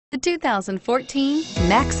The 2014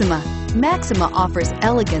 Maxima. Maxima offers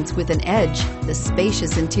elegance with an edge. The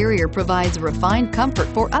spacious interior provides refined comfort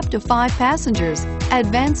for up to 5 passengers.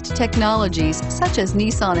 Advanced technologies such as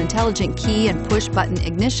Nissan Intelligent Key and push-button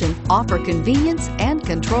ignition offer convenience and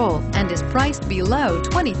control and is priced below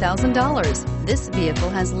 $20,000. This vehicle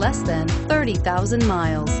has less than 30,000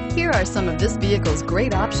 miles. Here are some of this vehicle's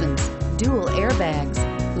great options: dual airbags,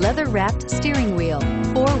 leather-wrapped steering wheel,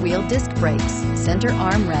 4-wheel disc brakes, center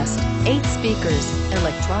armrest, 8 speakers,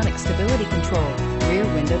 electronic stability control, rear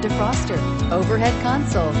window defroster, overhead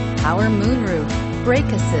console, power moonroof, brake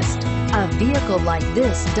assist. A vehicle like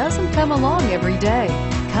this doesn't come along every day.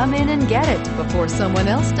 Come in and get it before someone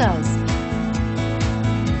else does.